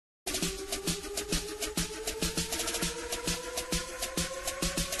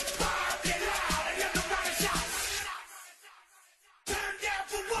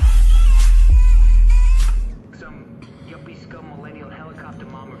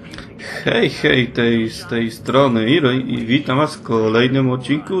Hej, hej, z tej strony Iro i witam was w kolejnym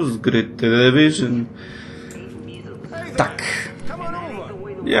odcinku z gry Devision. Tak.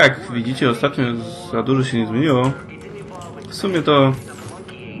 Jak widzicie, ostatnio za dużo się nie zmieniło. W sumie to...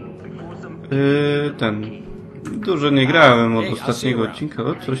 Dużo nie grałem od ostatniego odcinka,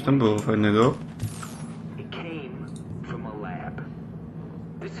 ale coś tam było fajnego.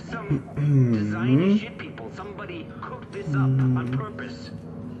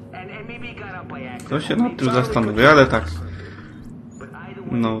 To się nad tym zastanowię, ale tak.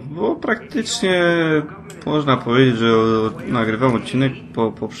 No, bo praktycznie można powiedzieć, że nagrywam odcinek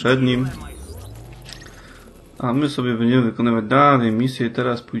po poprzednim. A my sobie będziemy wykonywać dalej misję i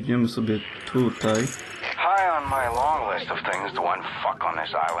teraz pójdziemy sobie tutaj. High on my long list of things to unfuck on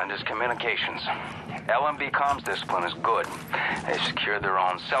this island is communications. LMB comms discipline is good. They secured their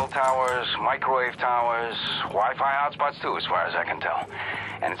own cell towers, microwave towers, Wi-Fi hotspots too, as far as I can tell.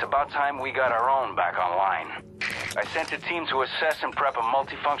 And it's about time we got our own back online. I sent a team to assess and prep a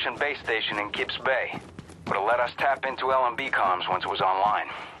multifunction base station in Gibbs Bay. Would have let us tap into LMB comms once it was online.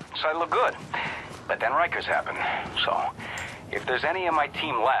 So I look good. But then Rikers happened, so if there's any of my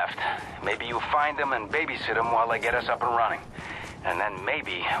team left, maybe you find them and babysit them while they get us up and running. And then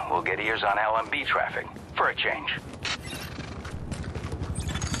maybe we'll get ears on LMB traffic, for a change.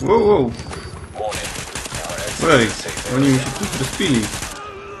 Wow, wow. Ej, oni mi się tu zrespili.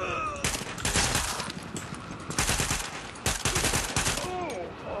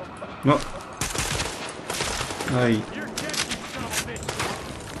 No. Aj.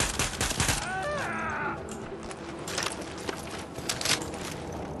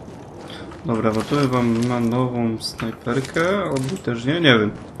 Dobra, bo tu chyba mam nową snajperkę, albo też nie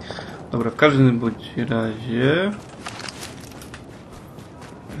wiem. Dobra, w każdym bądź razie...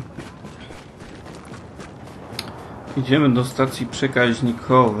 Idziemy do stacji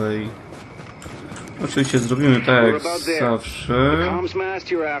przekaźnikowej. Oczywiście zrobimy tak jak zawsze.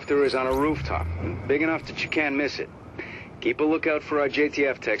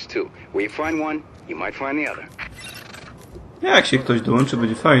 Jak się ktoś dołączy,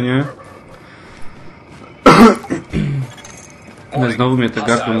 będzie fajnie. Ale znowu mnie te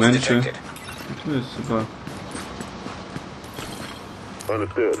gardło męczy. Tu jest chyba...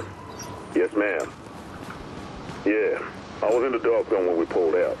 Understood. Yes, ma'am. Yeah, I was in the dark zone when we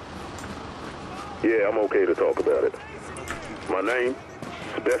pulled out. Yeah, I'm okay to talk about it. My name,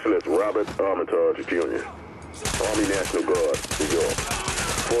 Specialist Robert Armitage Jr. Army National Guard, New York.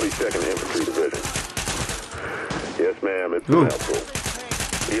 42nd Infantry Division. Yes, ma'am, it's a mouthful.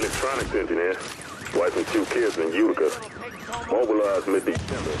 Electronics engineer. Wife and 2 kids in Utica. Mobilized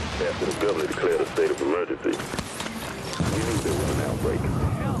mid-December after the governor declared a state of emergency. We knew there was an outbreak.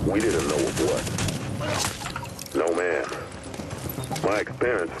 We didn't know of what. No, ma'am. My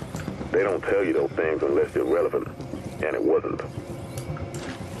experience, they don't tell you those things unless they're relevant. And it wasn't.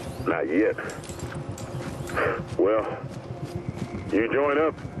 Not yet. Well, you join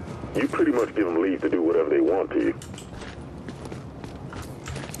up, you pretty much give them leave to do whatever they want to you.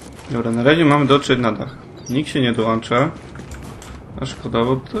 Dobra, na razie mamy dotrzeć na dach. Nikt się nie dołącza. A szkoda,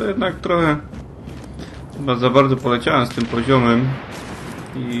 bo to jednak trochę... Chyba za bardzo poleciałem z tym poziomem.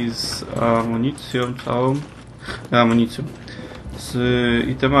 I z amunicją całą. Amunicją. Z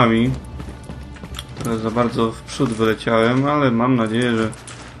itemami. Teraz za bardzo w przód wyleciałem, ale mam nadzieję, że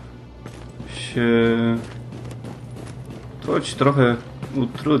się... To ci trochę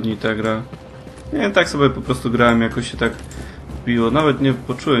utrudni ta gra. Nie wiem, tak sobie po prostu grałem, jakoś się tak biło. Nawet nie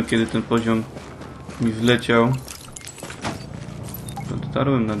poczułem, kiedy ten poziom mi wleciał.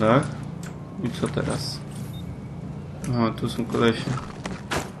 Dotarłem na dach. I co teraz? O, tu są kolesie.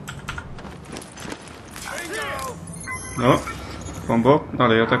 No, combo,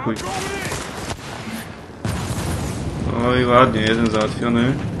 dalej atakuj. Oj, ładnie, jeden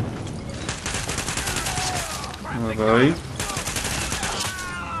załatwiony. Dawaj.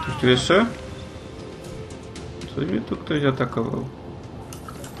 Coś tu jeszcze? Coś mnie tu ktoś atakował.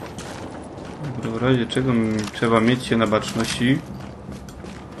 Dobra, w razie czego trzeba mieć się na baczności.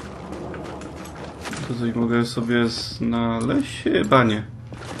 To coś mogę sobie znaleźć? Chyba nie.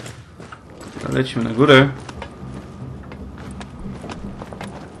 Lecimy na górę.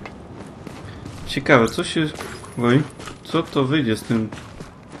 Ciekawe, co się... Oj, co to wyjdzie z tym...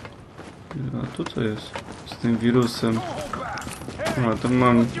 A tu co jest? Z tym wirusem. A, to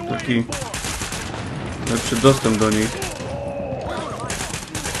mam taki... lepszy dostęp do nich.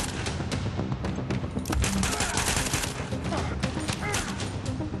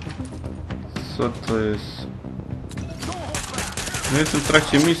 Co to jest? No jestem w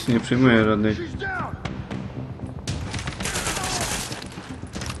trakcie misji, nie przyjmuję żadnej.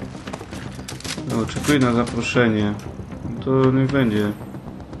 Oczekuję na zaproszenie. No to niech będzie.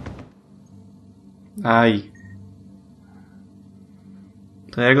 Aj.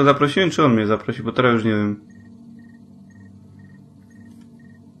 To ja go zaprosiłem, czy on mnie zaprosił? Bo teraz już nie wiem.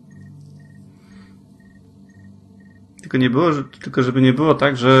 Tylko żeby nie było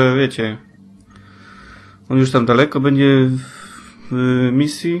tak, że wiecie, on już tam daleko będzie w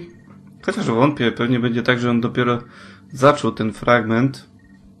misji. Chociaż wątpię, pewnie będzie tak, że on dopiero zaczął ten fragment.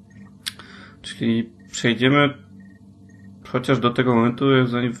 Czyli przejdziemy chociaż do tego momentu, jak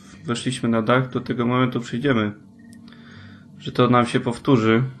zanim weszliśmy na dach, do tego momentu przyjdziemy. Że to nam się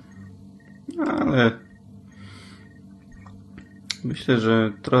powtórzy. Ale myślę,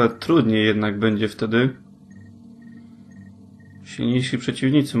 że trochę trudniej jednak będzie wtedy. Silniejsi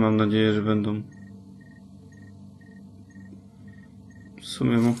przeciwnicy, mam nadzieję, że będą. W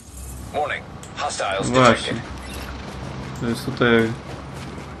sumie mu... Właśnie. To jest tutaj...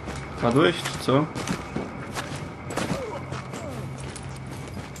 Padłeś, czy co?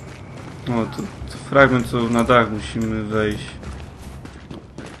 O, to fragment, co na dach musimy wejść.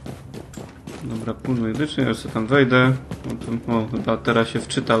 Dobra, punkt medyczny, ja sobie tam wejdę. O, chyba teraz się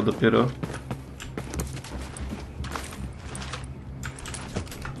wczytał dopiero.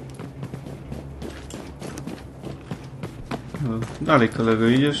 No, dalej, kolego,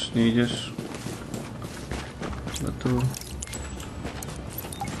 idziesz? Nie idziesz? No tu...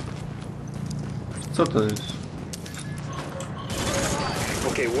 Co to jest?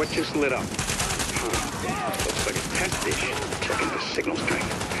 Okay, what just lit up? Looks like a test dish. Checking the signal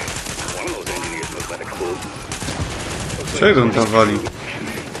strength. One of those engineers knows about a clue. Czego on tam wali?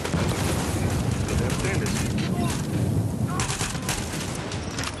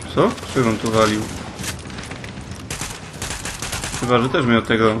 Co? Czego on tu walił? Chyba, że też miał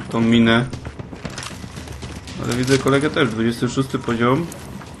tą minę. Ale widzę kolegę też, 26 poziom.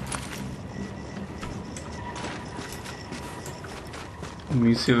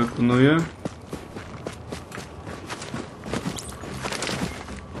 Misję wykonuje.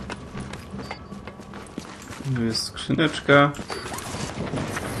 Tu jest skrzyneczka.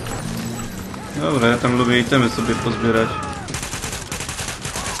 Dobra, ja tam lubię itemy sobie pozbierać.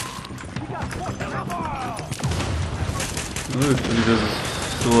 No i tu widzę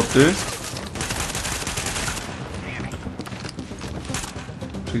złoty.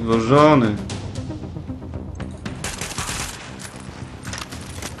 Przygwożony.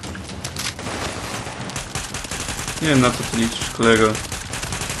 Nie wiem, na co ty liczysz, kolego.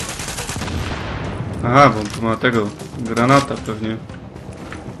 Aha, bo on tu ma tego granata pewnie.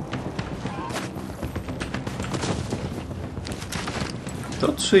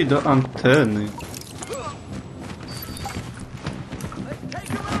 Dotrzyj do anteny.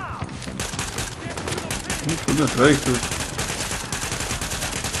 No kurde, trochę tu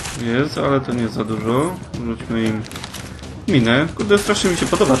jest, ale to nie za dużo. Rzućmy im minę. Kurde, strasznie mi się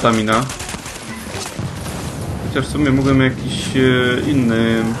podoba ta mina. Chociaż w sumie mogłem jakiś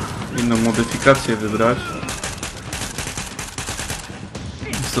inną modyfikację wybrać.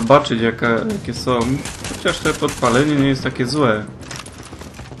 Zobaczyć jakie są. Chociaż to podpalenie nie jest takie złe.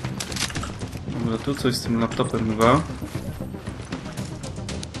 Dobra, tu coś z tym laptopem chyba.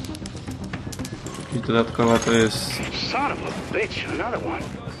 I dodatkowa to jest... Son of a bitch, another one.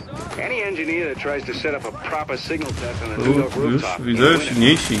 Any engineer that tries to set up a proper signal test on a New York Już rooftop. widzę,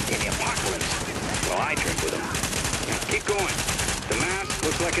 silniejsi. In the apocalypse. Well, I drink with them. Keep going. The mass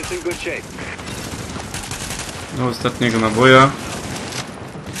looks like it's in good shape. Do ostatniego naboja.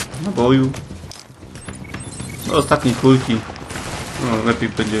 Naboju. Do ostatniej kulki. No, lepiej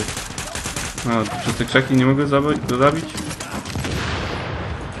będzie. A, przez te krzaki nie mogę zabić?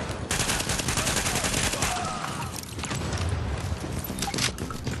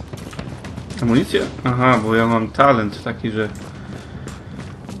 Amunicję? Aha, bo ja mam talent taki, że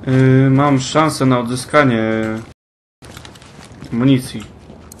mam szansę na odzyskanie amunicji.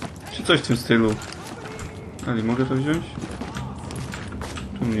 Czy coś w tym stylu. Ale mogę to wziąć?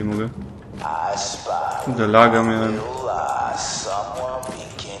 Czemu nie mogę? Laga miałem.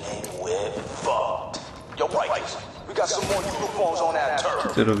 Co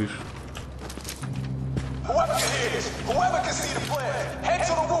ty robisz?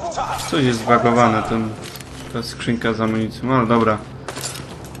 Coś jest zbagowane, ta skrzynka z amunicją. No dobra.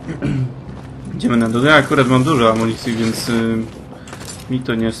 Idziemy na dół. Ja akurat mam dużo amunicji, więc mi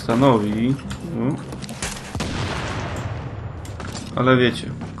to nie stanowi. Ale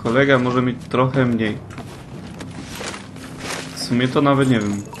wiecie, kolega może mieć trochę mniej. W sumie to nawet nie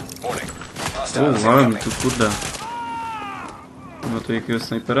wiem. Ale mi tu kurde. Ma tu jakiegoś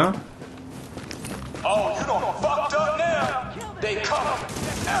snajpera?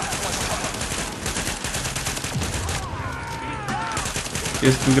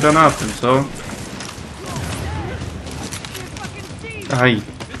 jest tym granatem, co? Aj!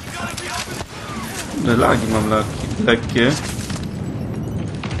 Lagi mam lekkie.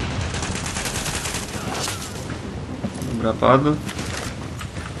 Dobra, padł.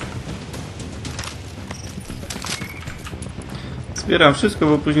 Zbieram wszystko,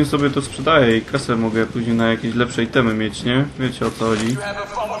 bo później sobie to sprzedaję i kasę mogę później na jakieś lepsze itemy mieć, nie? Wiecie o co chodzi.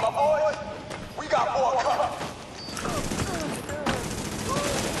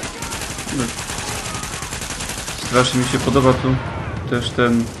 Strasznie mi się podoba tu też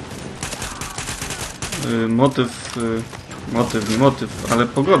ten motyw, ale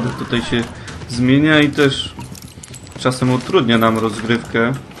pogoda tutaj się zmienia i też czasem utrudnia nam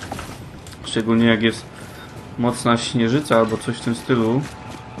rozgrywkę. Szczególnie jak jest mocna śnieżyca albo coś w tym stylu.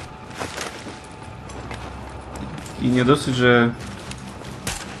 I nie dosyć, że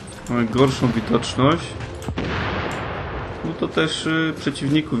mamy gorszą widoczność, no to też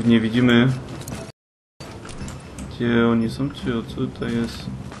przeciwników nie widzimy. Gdzie oni są? Co tutaj jest?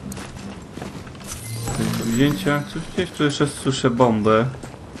 Do wzięcia. Coś gdzieś tu jeszcze słyszę bombę.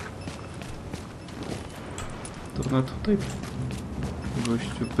 To ona tutaj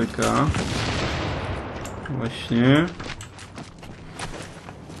gościu pyka. Właśnie.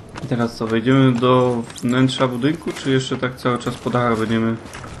 I teraz co? Wejdziemy do wnętrza budynku, czy jeszcze tak cały czas po dachach będziemy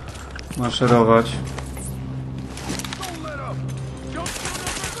maszerować?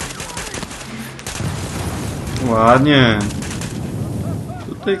 Ładnie.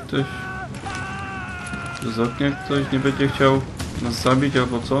 Tutaj ktoś z okna ktoś nie będzie chciał nas zabić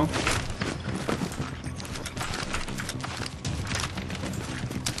albo co?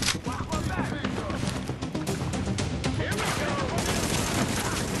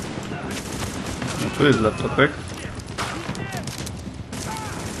 No tu jest laptopek.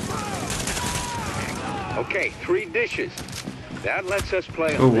 Okay, 3 dishes. That lets us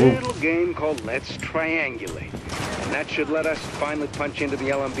play a little game called Let's Triangulate. And that should let us finally punch into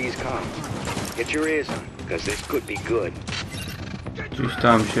the LMB's comms. Get your ears on, because this could be good. Gdzieś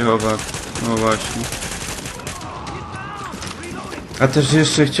tam się chowa. No właśnie. A też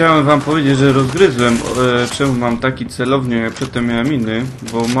jeszcze chciałem wam powiedzieć, że rozgryzłem czemu mam taki celownik, jak przedtem miałem inny.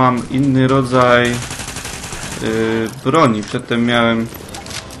 Bo mam inny rodzaj broni. Przedtem miałem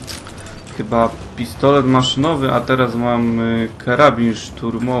chyba pistolet maszynowy, a teraz mam karabin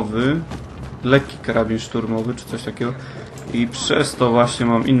szturmowy, lekki karabin szturmowy, czy coś takiego. I przez to właśnie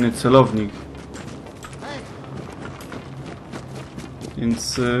mam inny celownik.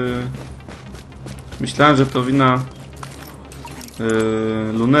 Więc myślałem, że to wina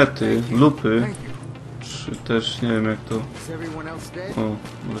lunety, lupy, czy też nie wiem jak to. O,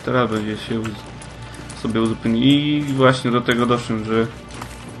 może teraz będzie się sobie uzupełnić. I właśnie do tego doszłem, że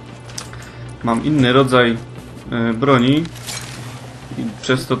mam inny rodzaj broni i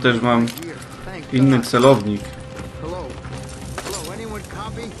przez to też mam inny celownik.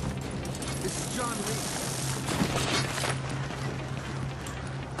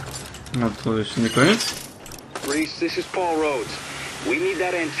 No to jeszcze nie koniec? Reese, this is Paul Rhodes. We need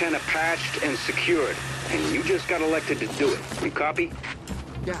that antenna patched and secured, and you just got elected to do it. You copy?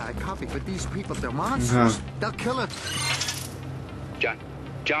 Yeah, I copy, but these people, they're monsters. They'll kill us.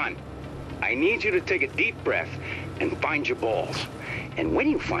 John, I need you to take a deep breath and find your balls. And when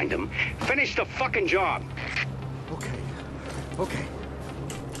you find them, finish the fucking job. Okay.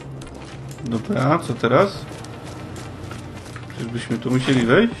 Dobra, co teraz? Czyżbyśmy tu musieli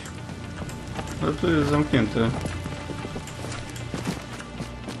wejść? Ale tu jest zamknięte.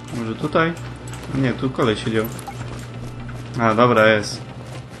 Może tutaj? Nie, tu kolej siedział. A, dobra, jest.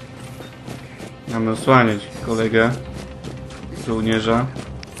 Mamy osłaniać kolegę, żołnierza.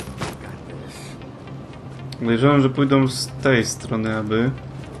 Podejrzewam, że pójdą z tej strony, aby...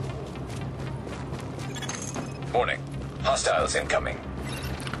 Warning. Hostiles incoming.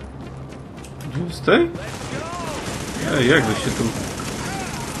 Gdzie z tej? Ej, jak wy się tu...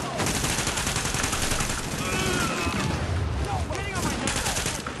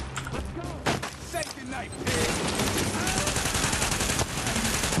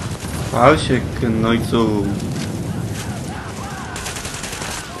 Pal się, knojcu.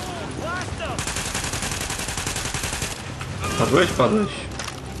 Padłeś?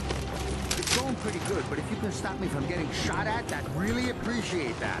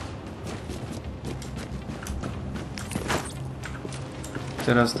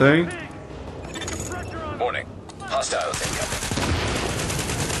 Teraz tej. Warning. Hostiles incoming.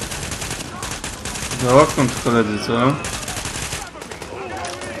 Za okno koledzy, co?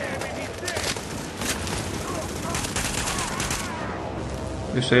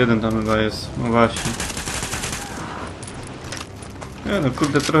 Jeszcze jeden tam chyba jest. No właśnie. Nie no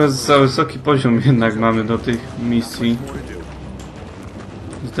kurde, trochę za wysoki poziom jednak mamy do tych misji.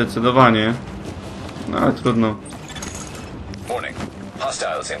 Zdecydowanie. No ale trudno. Warning.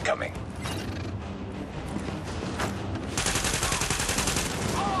 Hostiles incoming.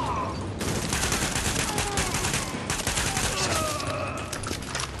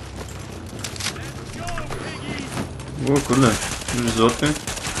 O kurde, już złoty.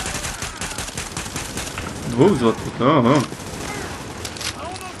 2 złotych, oho.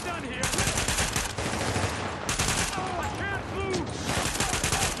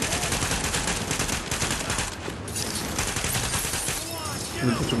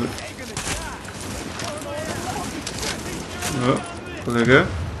 O, kolegę.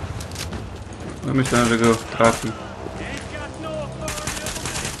 No myślałem, że go trafi.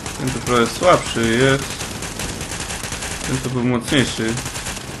 Ten to trochę słabszy jest. Ten to był mocniejszy.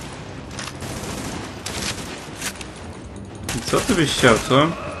 I co ty byś chciał, co?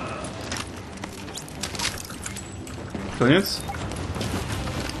 Koniec?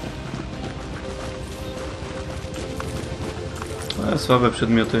 Ale słabe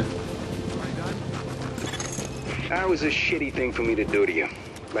przedmioty. That was a shitty thing for me to do to you.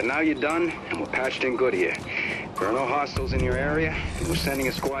 But now you're done, and we're patched in good here. There are no hostiles in your area, and we're sending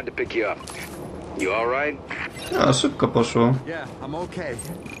a squad to pick you up. You alright? A, szybko poszło. Yeah, I'm okay.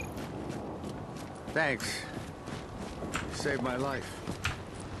 Thanks. You saved my life.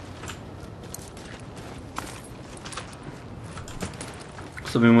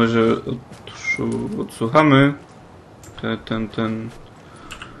 Sobie może odsłuchamy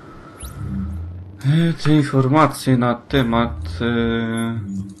te informacje na temat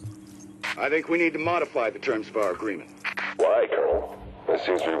I think we need to modify the terms of our agreement. Why, Colonel? It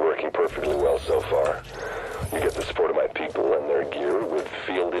seems to be working perfectly well so far. You get the support of my people and their gear with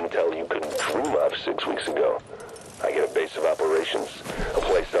field intel you couldn't dream of 6 weeks ago. I get a base of operations, a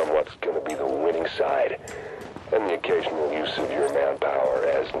place on what's going to be the winning side, and the occasional use of your manpower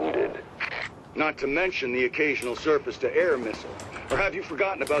as needed. Not to mention the occasional surface-to-air missile. Or have you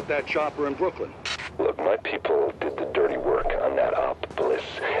forgotten about that chopper in Brooklyn? Look, my people did the dirty work on that op, Bliss,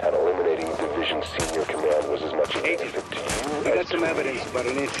 and eliminating Division Senior Command was as much a benefit to you We as got some to evidence me. about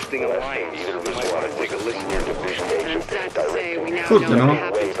an interesting The last alliance. thing either of You us might want wanted to was take a a listen. senior division I'm agent sad to say we now Kurde, know no. what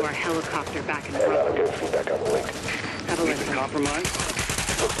happened to our helicopter back in and I'm Brooklyn. getting feedback on the link. Have a We've been listen. Looks compromised?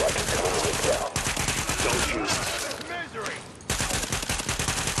 like it's coming to link now. Don't you?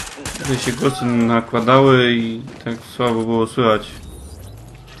 tutaj się głosy nakładały i tak słabo było słychać.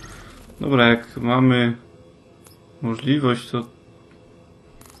 Dobra, jak mamy możliwość, to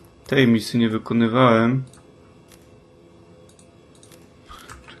tej misji nie wykonywałem.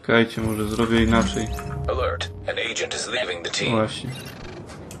 Czekajcie, może zrobię inaczej. Alert. An agent is leaving the team. Właśnie.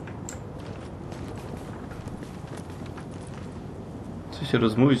 Chcę się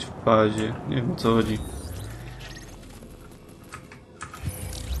rozmówić w bazie. Nie wiem o co chodzi.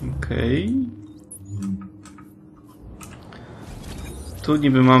 Okej. Tu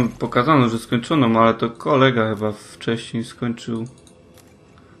niby mam pokazane, że skończono, ale to kolega chyba wcześniej skończył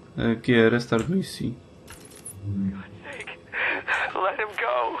restart misji. Let him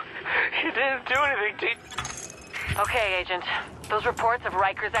go. He didn't do anything to... Okay, Agent. Those reports of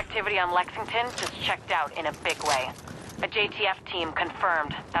Riker's activity on Lexington just checked out in a big way. A JTF team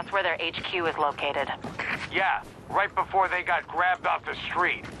confirmed that's where their HQ is located. Yeah, right before they got grabbed off the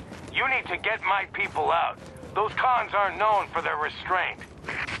street. You need to get my people out. Those cons aren't known for their restraint.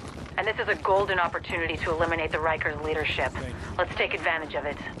 And this is a golden opportunity to eliminate the Riker's leadership. Let's take advantage of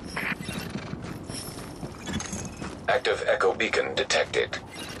it. Active echo beacon detected.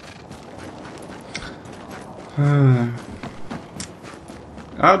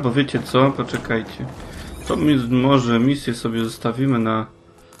 Albo wiecie co? Poczekajcie. To może misję sobie zostawimy na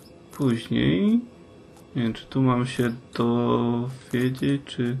później. Nie wiem, czy tu mam się dowiedzieć,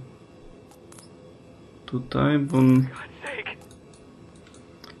 czy tutaj, bo...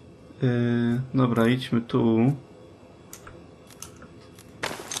 dobra, idźmy tu.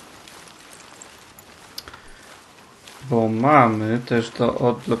 Bo mamy też do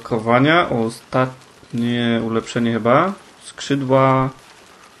odblokowania ostatnie ulepszenie chyba. Skrzydła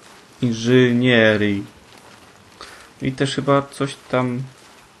inżynierii. I też chyba coś tam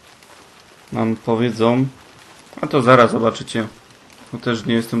nam powiedzą. A to zaraz zobaczycie. Bo też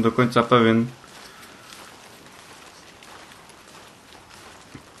nie jestem do końca pewien.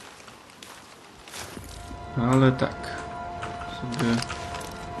 Ale tak. Sobie...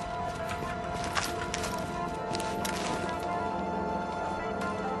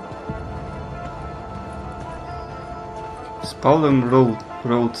 Z Paulem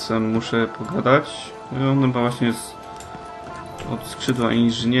Rhodesem muszę pogadać. On chyba właśnie jest od skrzydła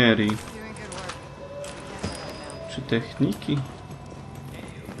inżynierii. Czy techniki?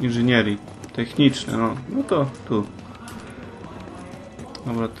 Inżynierii. Techniczne, no. No to tu.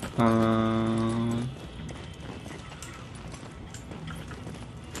 Dobra,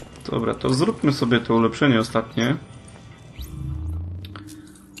 dobra, to zróbmy sobie to ulepszenie ostatnie.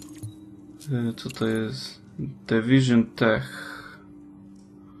 Co to jest? Devision Tech.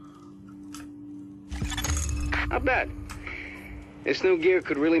 Not bad. This new gear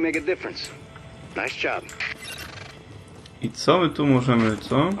could really make a difference. Nice job. I co my tu możemy,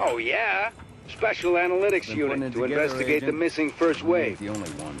 co? Oh yeah. Special Analytics Unit to investigate the missing first wave.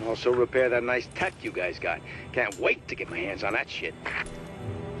 Also repair that nice tech you guys got. Can't wait to get my hands on that shit.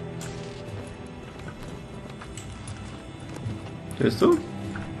 To jest tu?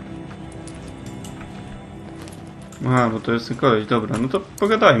 Aha, bo to jest ten koleś, dobra, no to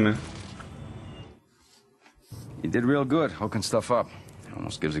pogadajmy. You did real good hooking stuff up.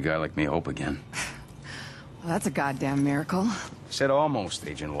 Almost gives a guy like me hope again. Well, that's a goddamn miracle. Said almost,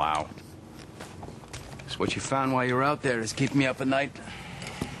 Agent Lau. So what you found while you were out there is keeping me up at night.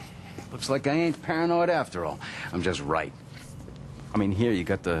 Looks like I ain't paranoid after all. I'm just right. I mean, here you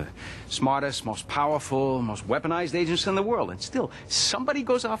got the smartest, most powerful, most weaponized agents in the world, and still, somebody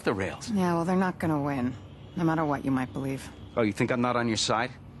goes off the rails. Yeah, well, they're not gonna win. No matter what you might believe. Oh, you think I'm not on your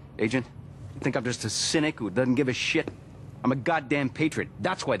side, Agent? You think I'm just a cynic who doesn't give a shit? I'm a goddamn patriot.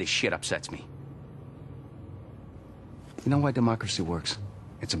 That's why this shit upsets me. You know why democracy works?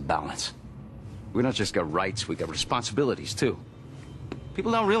 It's a balance. We don't just got rights, we got responsibilities, too.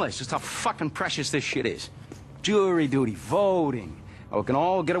 People don't realize just how fucking precious this shit is. Jury duty, voting. Oh, we can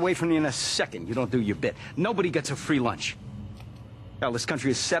all get away from you in a second. You don't do your bit. Nobody gets a free lunch. Hell, this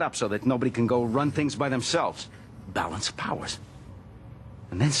country is set up so that nobody can go run things by themselves. Balance of powers.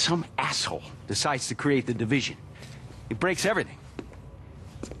 And then some asshole decides to create the division. It breaks everything.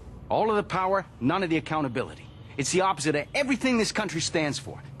 All of the power, none of the accountability. It's the opposite of everything this country stands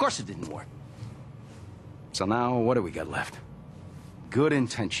for. Of course it didn't work. So now, what do we got left? Good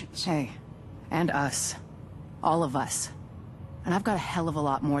intentions. Hey, and us. All of us. And I've got a hell of a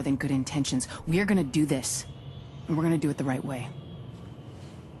lot more than good intentions. We're gonna do this. And we're gonna do it the right way.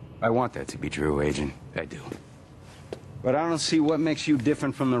 I want that to be true, Agent. I do. But I don't see what makes you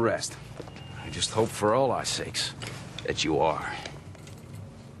different from the rest. I just hope for all our sakes that you are.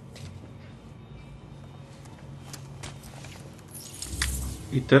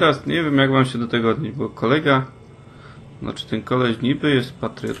 I teraz nie wiem, jak wam się do tego odnieść, bo kolega, znaczy ten koleś niby jest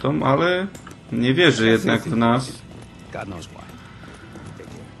patriotą, ale nie wierzy jednak w nas.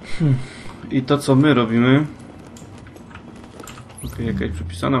 I to, co my robimy. Okej, jakaś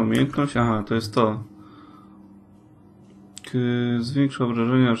przypisana umiejętność. Aha, to jest to. Zwiększa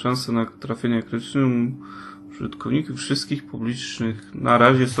obrażenia, szanse na trafienie krytyczne użytkowników wszystkich publicznych. Na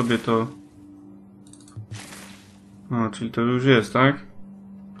razie sobie to... A, czyli to już jest, tak?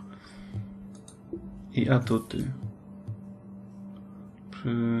 I atuty.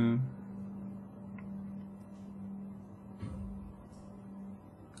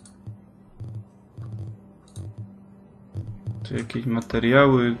 Czy jakieś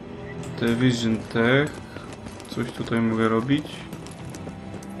materiały? Devision Tech. Coś tutaj mogę robić?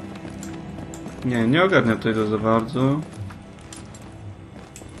 Nie ogarniam tego za bardzo.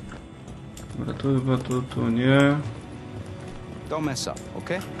 Dobra, tu chyba tu nie. Don't mess up,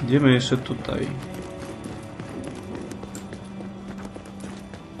 okay? Idziemy jeszcze tutaj.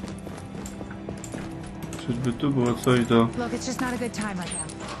 Czyżby tu było coś do... Look, it's just not a good time right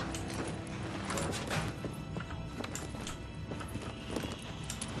now.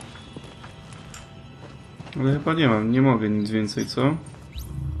 Ale chyba nie mogę nic więcej, co?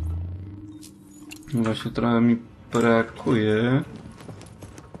 No właśnie trochę mi brakuje.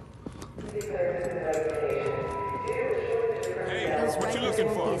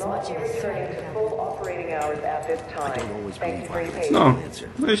 No,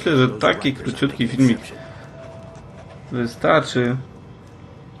 myślę, że taki króciutki filmik wystarczy.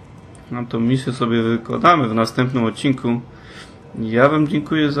 No to misję sobie wykonamy w następnym odcinku. Ja wam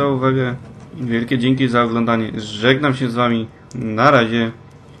dziękuję za uwagę. Wielkie dzięki za oglądanie. Żegnam się z wami. Na razie.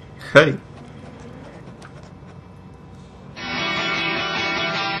 Hej!